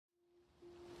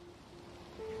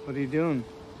What are you doing?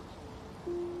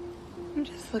 I'm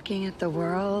just looking at the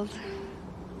world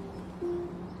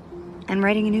and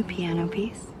writing a new piano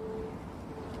piece.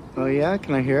 Oh yeah?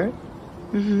 Can I hear it?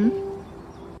 Mm-hmm.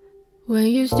 When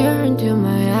you stare into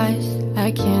my eyes,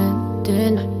 I can't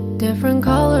deny. Different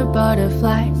color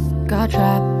butterflies got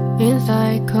trapped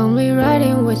inside, calmly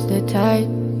riding with the tide.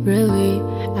 Really,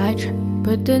 I try,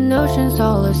 but the notions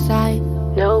all aside.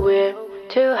 No, we're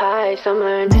too high,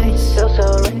 summer nights, so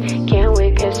right. Can't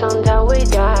we kiss until we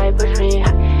die? Push me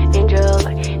high, angel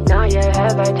light. Not yet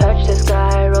have I touched the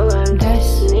sky. Rolling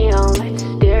dice, neon lights,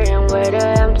 steering where to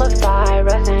amplify.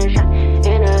 Rise and shine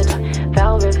in a time.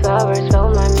 Velvet flowers fill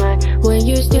my mind. When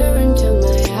you stare into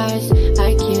my eyes,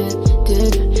 I can't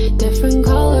deny. Different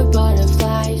color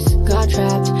butterflies got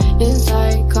trapped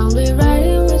inside, calmly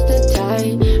riding with the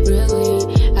tide. Really,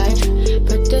 I try,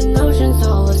 but the notions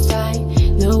all aside.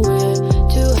 Nowhere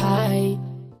too high.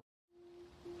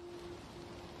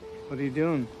 What are you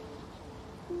doing?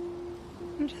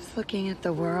 I'm just looking at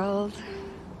the world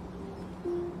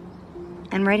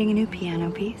and writing a new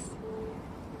piano piece.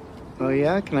 Oh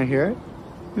yeah? Can I hear it?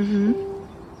 Mm-hmm.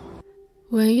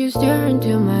 When you stare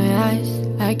into my eyes,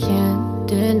 I can't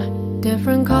deny.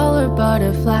 Different color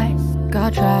butterflies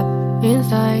got trapped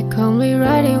inside, calmly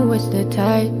riding with the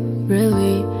tide.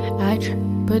 Really, I try,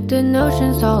 but the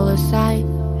notions all aside.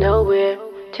 No, we're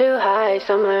too high,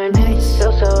 summer nights,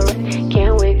 so right.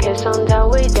 Can't we kiss until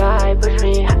we die? Push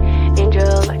me high,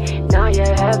 angel light. Not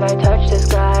yet have I touched the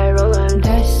sky.